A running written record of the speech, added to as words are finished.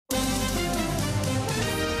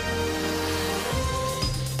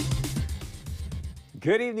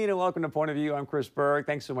Good evening and welcome to Point of View. I'm Chris Berg.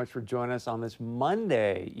 Thanks so much for joining us on this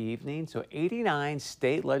Monday evening. So 89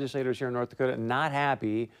 state legislators here in North Dakota not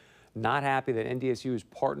happy that NDSU has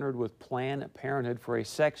partnered with Planned Parenthood for a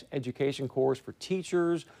sex education course for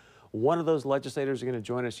teachers. One of those legislators is going to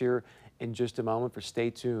join us here in just a moment, for stay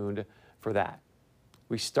tuned for that.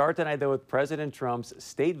 We start tonight though with President Trump's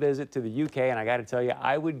state visit to the UK, and I got to tell you,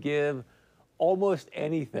 I would give almost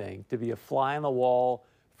anything to be a fly on the wall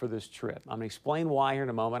for this trip. I'm going to explain why here in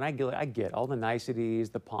a moment. I get all the niceties,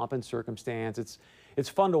 the pomp and circumstance. It's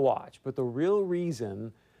fun to watch. But the real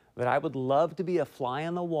reason that I would love to be a fly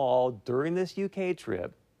on the wall during this UK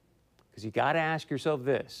trip, because you got to ask yourself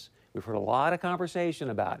this. We've heard a lot of conversation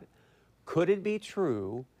about it. Could it be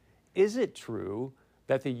true? Is it true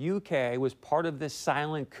that the UK was part of this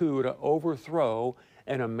silent coup to overthrow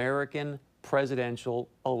an American presidential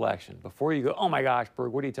election? Before you go, oh my gosh,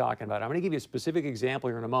 Berg, what are you talking about? I'm going to give you a specific example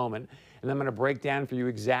here in a moment, and I'm going to break down for you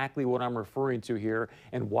exactly what I'm referring to here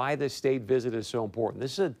and why this state visit is so important.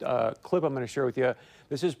 This is a clip I'm going to share with you.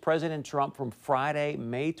 This is President Trump from Friday,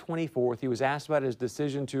 May 24th. He was asked about his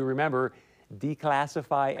decision to, remember,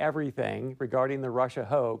 declassify everything regarding the Russia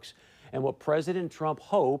hoax, and what President Trump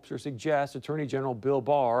hopes or suggests Attorney General Bill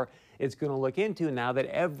Barr is going to look into now that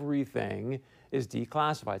everything is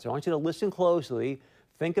declassified. So I want you to listen closely,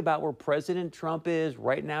 think about where President Trump is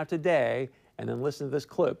right now today, and then listen to this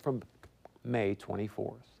clip from May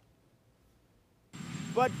 24th.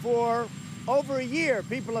 But for over a year,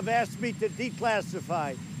 people have asked me to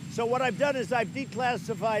declassify. So what I've done is I've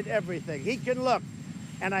declassified everything. He can look,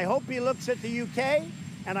 and I hope he looks at the UK,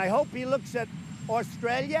 and I hope he looks at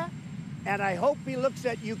Australia, and I hope he looks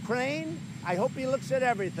at Ukraine. I hope he looks at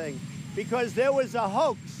everything, because there was a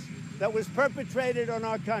hoax that was perpetrated on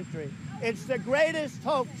our country. It's the greatest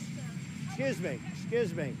hoax, excuse me.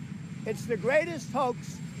 It's the greatest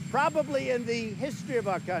hoax probably in the history of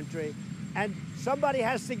our country, and somebody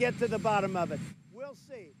has to get to the bottom of it. We'll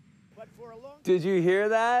see. But for a long Did you hear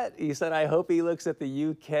that? He said, I hope he looks at the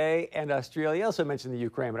UK and Australia. He also mentioned the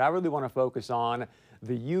Ukraine, but I really want to focus on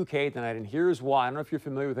the UK tonight, and here's why. I don't know if you're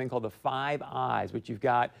familiar with a thing called the Five Eyes, but you've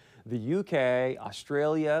got the UK,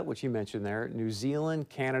 Australia, which you mentioned there, New Zealand,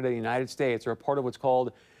 Canada, the United States are a part of what's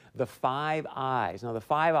called the Five Eyes. Now, the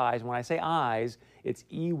Five Eyes, when I say eyes, it's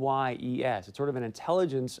EYES. It's sort of an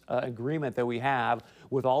intelligence agreement that we have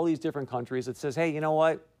with all these different countries that says, hey, you know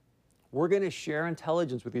what? We're going to share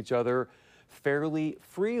intelligence with each other fairly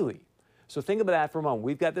freely. So think about that for a moment.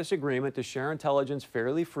 We've got this agreement to share intelligence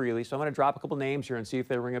fairly freely. So I'm going to drop a couple names here and see if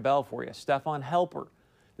they ring a bell for you. Stefan Helper.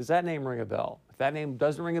 Does that name ring a bell? If that name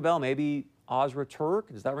doesn't ring a bell, maybe Ozra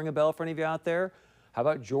Turk. Does that ring a bell for any of you out there? How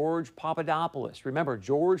about George Papadopoulos? Remember,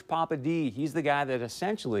 George Papadopoulos, he's the guy that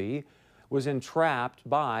essentially was entrapped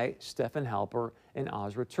by Stefan Helper and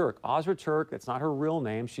Ozra Turk. Ozra Turk, that's not her real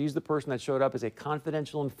name. She's the person that showed up as a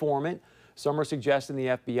confidential informant. Some are suggesting the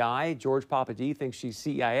FBI. George Papadopoulos thinks she's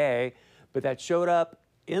CIA, but that showed up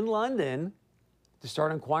in London to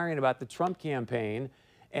start inquiring about the Trump campaign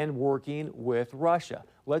and working with Russia.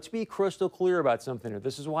 Let's be crystal clear about something here.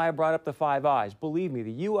 This is why I brought up the Five Eyes. Believe me,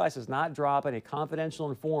 the U.S. is not dropping a confidential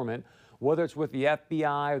informant, whether it's with the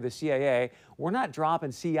FBI or the CIA. We're not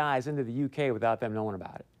dropping CIs into the UK without them knowing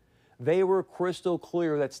about it. They were crystal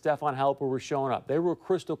clear that Stefan Helper was showing up. They were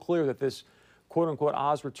crystal clear that this quote-unquote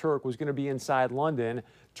Ozra Turk was going to be inside London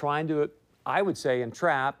trying to, I would say,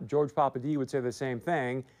 entrap, George Papadopoulos would say the same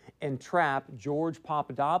thing, entrap George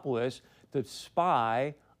Papadopoulos to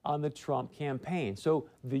spy on the Trump campaign. So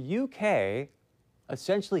the UK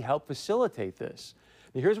essentially helped facilitate this.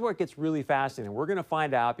 Now, here's where it gets really fascinating. We're going to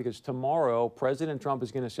find out because tomorrow President Trump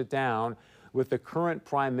is going to sit down with the current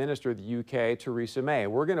Prime Minister of the UK, Theresa May.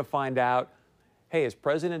 We're going to find out, hey, is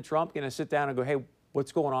President Trump going to sit down and go, hey,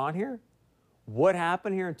 what's going on here? What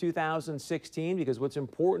happened here in 2016? Because what's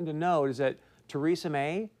important to note is that Theresa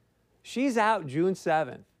May, she's out June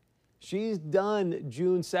 7th. She's done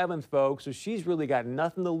June 7th, folks, so she's really got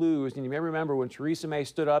nothing to lose. And you may remember when Theresa May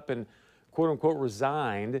stood up and quote-unquote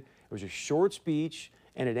resigned, it was a short speech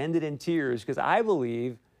and it ended in tears because I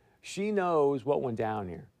believe she knows what went down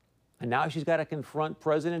here. And now she's got to confront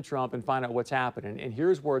President Trump and find out what's happening. And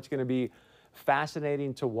here's where it's going to be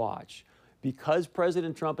fascinating to watch. Because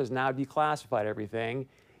President Trump has now declassified everything,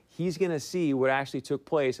 he's going to see what actually took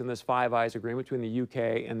place in this Five Eyes agreement between the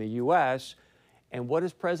UK and the US. And what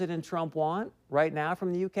does President Trump want right now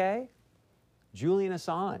from the UK? Julian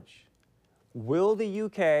Assange. Will the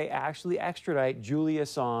UK actually extradite Julian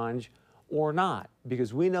Assange or not?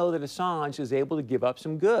 Because we know that Assange is able to give up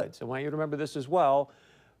some goods. I want you to remember this as well.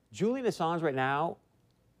 Julian Assange right now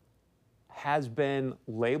has been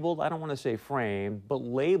labeled, I don't want to say framed, but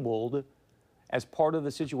labeled as part of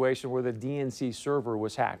the situation where the DNC server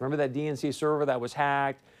was hacked. Remember that DNC server that was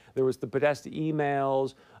hacked? There was the Podesta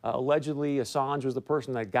emails. Allegedly, Assange was the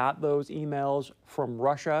person that got those emails from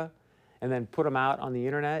Russia and then put them out on the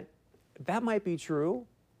internet. That might be true.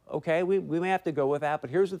 Okay, we may have to go with that. But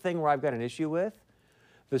here's the thing where I've got an issue with.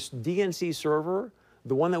 This DNC server,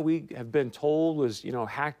 the one that we have been told was,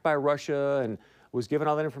 hacked by Russia and was giving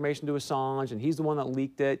all that information to Assange, and he's the one that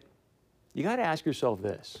leaked it. You got to ask yourself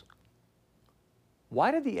this.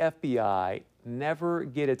 Why did the FBI never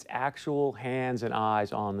get its actual hands and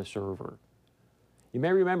eyes on the server? You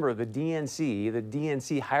may remember the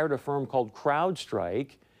DNC hired a firm called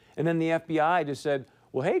CrowdStrike, and then the FBI just said,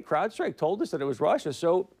 well, hey, CrowdStrike told us that it was Russia,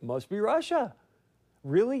 so it must be Russia.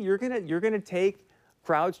 Really? You're gonna take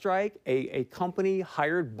CrowdStrike, a company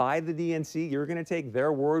hired by the DNC, you're gonna take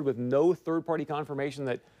their word with no third-party confirmation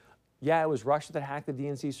that, yeah, it was Russia that hacked the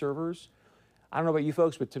DNC servers? I don't know about you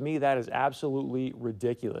folks, but to me, that is absolutely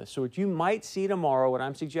ridiculous. So what you might see tomorrow, what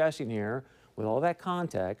I'm suggesting here, with all that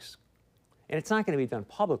context, and it's not going to be done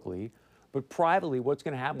publicly, but privately, what's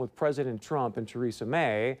going to happen with President Trump and Theresa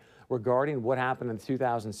May regarding what happened in the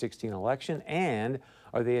 2016 election, and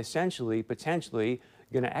are they essentially, potentially,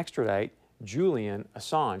 going to extradite Julian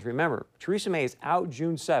Assange? Remember, Theresa May is out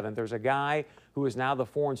June 7th. There's a guy who is now the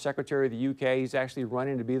Foreign Secretary of the UK. He's actually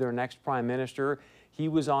running to be their next Prime Minister. He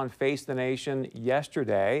was on Face the Nation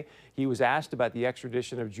yesterday. He was asked about the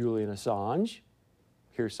extradition of Julian Assange.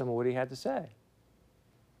 Here's some of what he had to say.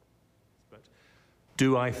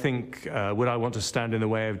 Do I think, would I want to stand in the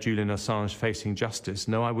way of Julian Assange facing justice?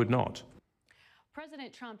 No, I would not.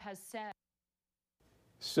 President Trump has said.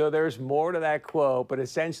 So there's more to that quote, but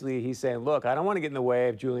essentially he's saying, look, I don't want to get in the way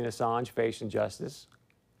of Julian Assange facing justice.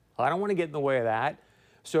 I don't want to get in the way of that.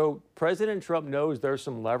 So President Trump knows there's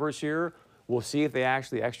some levers here. We'll see if they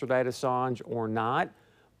actually extradite Assange or not.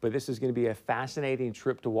 But this is going to be a fascinating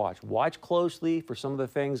trip to watch. Watch closely for some of the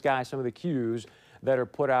things, guys, some of the cues that are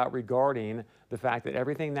put out regarding the fact that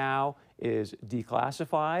everything now is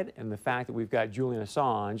declassified and the fact that we've got Julian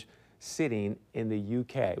Assange sitting in the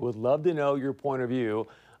UK. Would love to know your point of view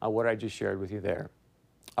on what I just shared with you there.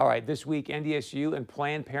 All right, this week, NDSU and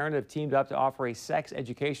Planned Parenthood have teamed up to offer a sex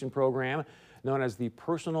education program known as the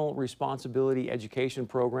Personal Responsibility Education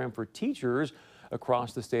Program for teachers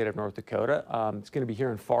across the state of North Dakota. It's going to be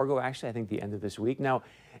here in Fargo, actually, I think the end of this week. Now,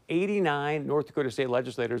 89 North Dakota state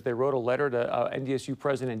legislators, they wrote a letter to NDSU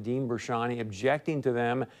President Dean Bersani objecting to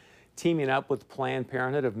them teaming up with Planned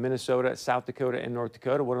Parenthood of Minnesota, South Dakota, and North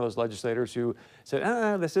Dakota. One of those legislators who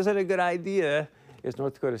said, this isn't a good idea, is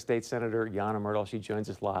North Dakota State Senator Yana Myrdal. She joins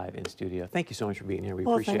us live in studio. Thank you so much for being here. We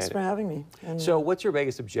appreciate it. Well, thanks for having me. And, so what's your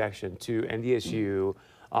biggest objection to NDSU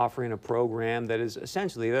offering a program that is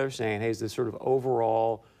essentially, they're saying, hey, is this sort of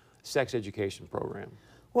overall sex education program?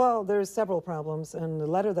 Well, there's several problems, and the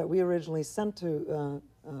letter that we originally sent to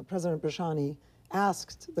President Bersani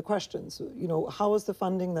asked the questions. How is the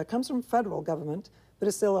funding that comes from federal government, but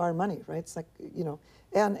it's still our money, right? It's like,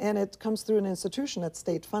 and it comes through an institution that's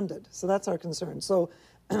state funded. So that's our concern. So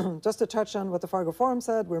just to touch on what the Fargo Forum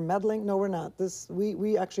said, we're meddling. No, we're not.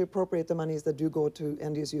 We actually appropriate the monies that do go to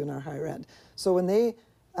NDSU and our higher ed. So when they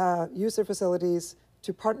use their facilities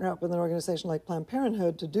to partner up with an organization like Planned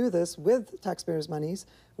Parenthood to do this with taxpayers' monies,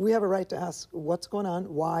 we have a right to ask what's going on,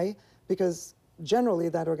 why, because generally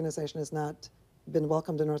that organization has not been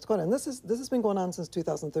welcomed in North Dakota. And this has been going on since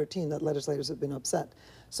 2013, that legislators have been upset.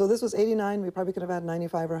 So this was 89, we probably could have had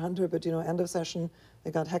 95 or 100, but end of session,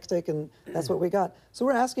 it got hectic and that's what we got. So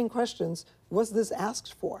we're asking questions, was this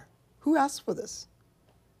asked for? Who asked for this?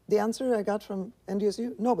 The answer I got from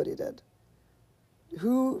NDSU, nobody did.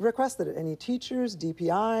 Who requested it? Any teachers,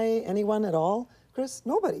 DPI, anyone at all? Chris,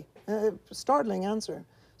 nobody. Startling answer.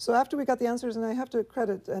 So after we got the answers, and I have to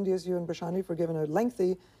credit NDSU and Bersani for giving a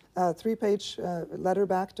lengthy 3-page letter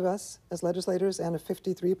back to us as legislators and a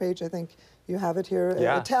 53-page, I think you have it here,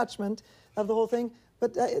 attachment of the whole thing.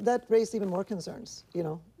 But that raised even more concerns.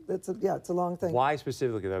 It's a long thing. Why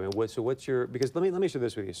specifically though? I mean, so what's your, because let me share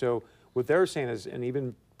this with you. So what they're saying is, and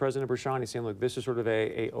even President Bersani is saying, look, this is sort of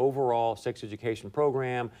a overall sex education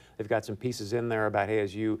program. They've got some pieces in there about, hey,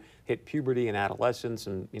 as you hit puberty and adolescence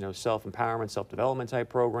and, self-empowerment, self-development type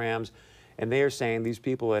programs. And they are saying these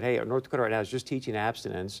people that, hey, North Dakota right now is just teaching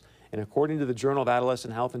abstinence. And according to the Journal of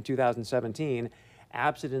Adolescent Health in 2017,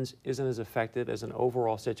 abstinence isn't as effective as an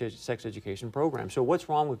overall sex education program. So what's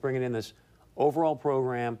wrong with bringing in this overall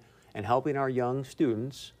program and helping our young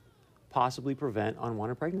students possibly prevent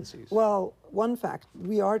unwanted pregnancies? Well, one fact,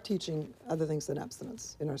 we are teaching other things than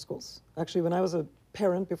abstinence in our schools. Actually, when I was a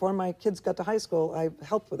parent, before my kids got to high school, I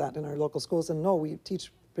helped with that in our local schools. And no, we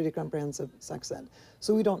teach pretty comprehensive sex ed.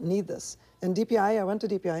 So we don't need this. And DPI, I went to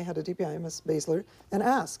DPI, had a DPI, Ms. Basler, and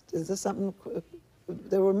asked, is this something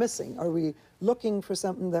that we're missing? Are we looking for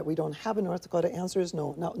something that we don't have in North Dakota? Answer is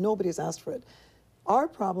no. Now, nobody's asked for it. Our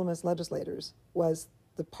problem as legislators was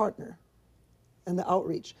the partner and the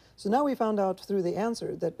outreach. So now we found out through the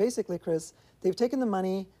answer that basically, Chris, they've taken the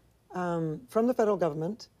money from the federal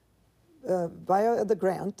government via the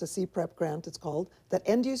grant, the CPREP grant it's called, that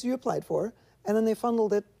NDSU applied for, and then they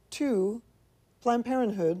funneled it to Planned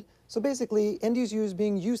Parenthood. So basically, NDSU is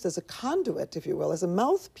being used as a conduit, if you will, as a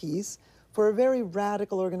mouthpiece for a very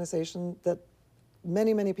radical organization that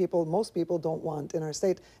many, many people, most people don't want in our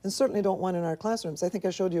state, and certainly don't want in our classrooms. I think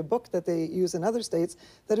I showed you a book that they use in other states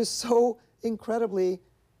that is so incredibly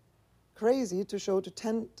crazy to show to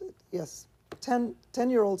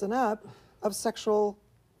 10-year-olds and up of sexual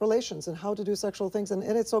relations and how to do sexual things, and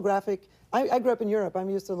it's so graphic. I grew up in Europe. I'm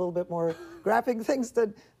used to a little bit more graphic things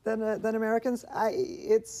than Americans.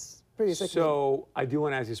 It's pretty sickening. So I do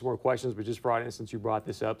want to ask you some more questions, but just for audience, since you brought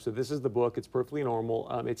this up. So this is the book. It's perfectly normal.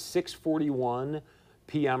 It's 6:41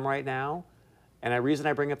 p.m. right now, and the reason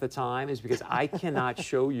I bring up the time is because I cannot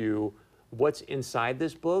show you what's inside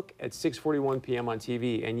this book at 6:41 p.m. on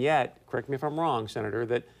TV, and yet, correct me if I'm wrong, Senator,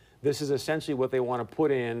 that this is essentially what they want to put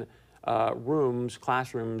in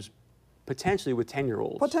classrooms, potentially with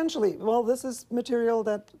 10-year-olds. Potentially. Well, this is material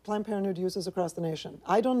that Planned Parenthood uses across the nation.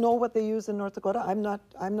 I don't know what they use in North Dakota. I'm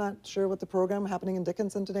not sure what the program happening in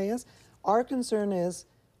Dickinson today is. Our concern is,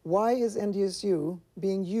 why is NDSU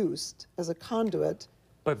being used as a conduit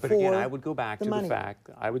But for again, I would go back to money? the fact,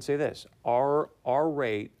 I would say this, our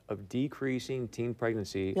rate of decreasing teen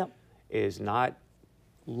pregnancy Yep. is not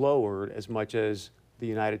lowered as much as the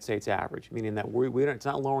United States average, meaning that it's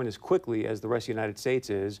not lowering as quickly as the rest of the United States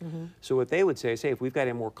is. So what they would say is, hey, if we've got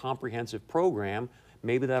a more comprehensive program,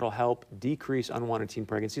 maybe that'll help decrease unwanted teen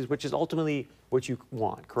pregnancies, which is ultimately what you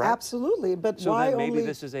want, correct? Absolutely, but So why then maybe only...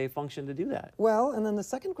 this is a function to do that. Well, and then the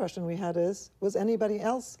second question we had is, was anybody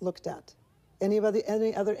else looked at? Any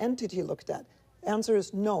other entity looked at? Answer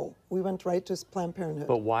is no. We went right to Planned Parenthood.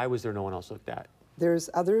 But why was there no one else looked at? There's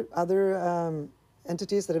other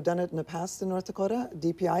entities that have done it in the past in North Dakota.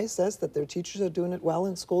 DPI says that their teachers are doing it well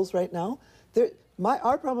in schools right now.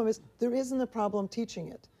 Our problem is there isn't a problem teaching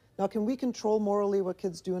it. Now, can we control morally what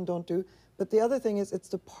kids do and don't do? But the other thing is it's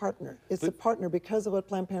the partner. It's the partner because of what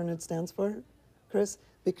Planned Parenthood stands for, Chris,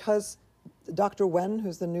 because Dr. Wen,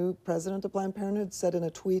 who's the new president of Planned Parenthood, said in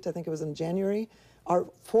a tweet, I think it was in January, our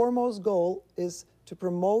foremost goal is to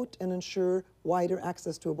promote and ensure wider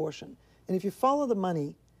access to abortion. And if you follow the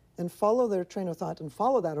money and follow their train of thought and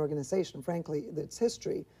follow that organization, frankly, its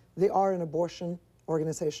history, they are an abortion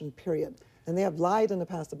organization, period. And they have lied in the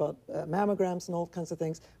past about mammograms and all kinds of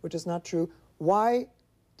things, which is not true. Why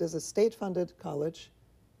does a state-funded college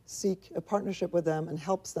seek a partnership with them and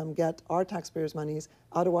helps them get our taxpayers' monies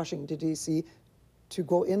out of Washington, D.C. to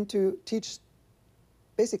go into teach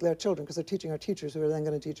basically our children, because they're teaching our teachers who are then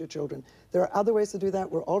going to teach our children. There are other ways to do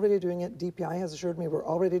that. We're already doing it. DPI has assured me we're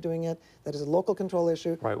already doing it. That is a local control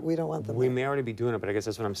issue. Right. We don't want them We there. may already be doing it, but I guess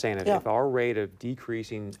that's what I'm saying. Yeah. If our rate of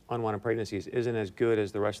decreasing unwanted pregnancies isn't as good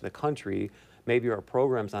as the rest of the country, maybe our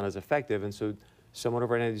program's not as effective, and so someone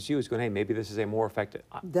over at NDSU is going, hey, maybe this is a more effective.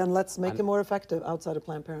 Then let's make it more effective outside of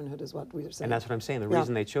Planned Parenthood is what we're saying. And that's what I'm saying. The Yeah.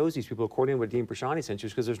 reason they chose these people, according to what Dean Prashani sent you,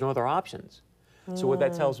 is because there's no other options. So what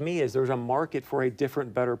that tells me is there's a market for a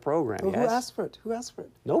different, better program. Well, Yes? who asked for it? Who asked for it?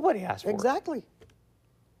 Nobody asked for it. Exactly.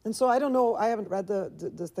 And so I don't know, I haven't read the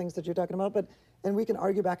things that you're talking about, and we can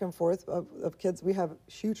argue back and forth of kids. We have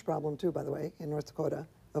a huge problem too, by the way, in North Dakota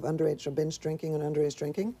of underage, of binge drinking and underage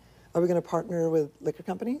drinking. Are we going to partner with liquor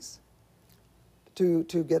companies to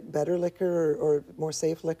get better liquor or more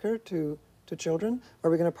safe liquor to children? Are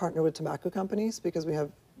we going to partner with tobacco companies because we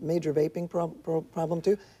have major vaping problem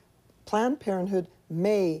too? Planned Parenthood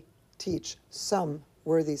may teach some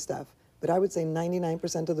worthy stuff, but I would say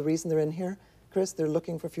 99% of the reason they're in here, Chris, they're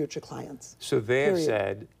looking for future clients. So they have Period.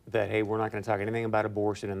 said that, hey, we're not going to talk anything about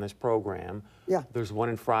abortion in this program. Yeah. There's one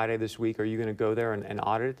in Friday this week. Are you going to go there and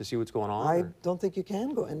audit it to see what's going on? I or? don't think you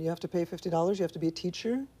can go, and you have to pay $50. You have to be a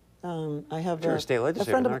teacher. I have If you're a state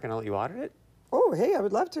legislator, friend they're of- not going to let you audit it? Oh, hey, I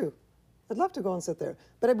would love to. I'd love to go and sit there.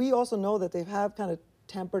 But we also know that they have kind of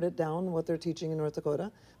tempered it down, what they're teaching in North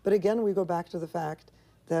Dakota. But again, we go back to the fact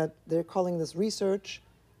that they're calling this research.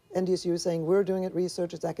 NDSU is saying, we're doing it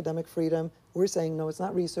research, it's academic freedom. We're saying, no, it's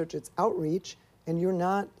not research, it's outreach. And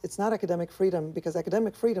it's not academic freedom, because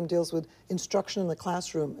academic freedom deals with instruction in the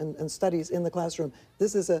classroom and studies in the classroom.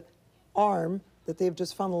 This is an arm that they've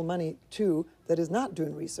just funneled money to that is not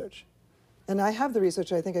doing research. And I have the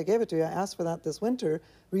research, I think I gave it to you. I asked for that this winter,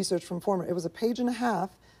 research from former. It was a page and a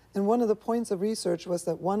half, and one of the points of research was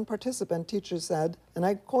that one participant, teacher said, and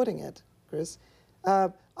I'm quoting it, Chris,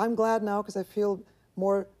 I'm glad now because I feel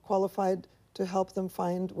more qualified to help them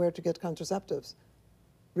find where to get contraceptives.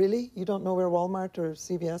 Really? You don't know where Walmart or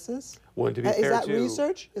CVS is? Well, to be fair, is that too,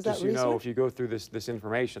 research? Is that just so you research? know, if you go through this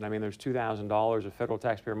information, I mean, there's $2,000 of federal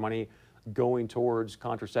taxpayer money going towards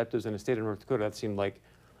contraceptives in the state of North Dakota. That seemed like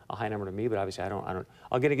a high number to me, but obviously I don't. I'm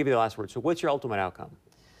going to give you the last word. So what's your ultimate outcome?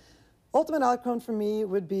 Ultimate outcome for me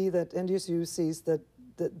would be that NDSU sees that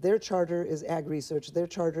their charter is ag research, their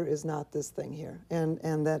charter is not this thing here,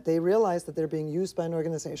 and that they realize that they're being used by an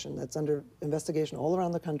organization that's under investigation all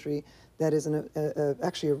around the country, that is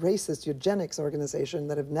actually a racist eugenics organization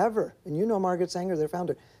that have never, and you know Margaret Sanger, their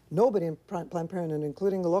founder, nobody in Planned Parenthood,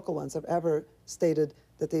 including the local ones, have ever stated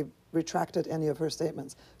that they've retracted any of her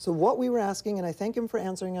statements. So what we were asking, and I thank him for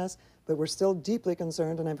answering us, but we're still deeply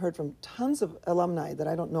concerned, and I've heard from tons of alumni that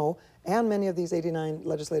I don't know, and many of these 89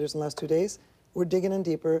 legislators in the last 2 days, we're digging in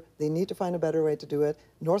deeper. They need to find a better way to do it.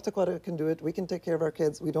 North Dakota can do it. We can take care of our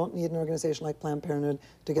kids. We don't need an organization like Planned Parenthood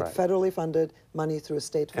to get federally funded money through a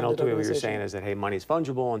state-funded organization. And ultimately what you're saying is that, hey, money's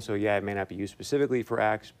fungible, and so, yeah, it may not be used specifically for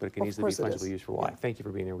X, but it can easily be fungibly used for Y. Yeah. Thank you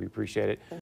for being here. We appreciate it.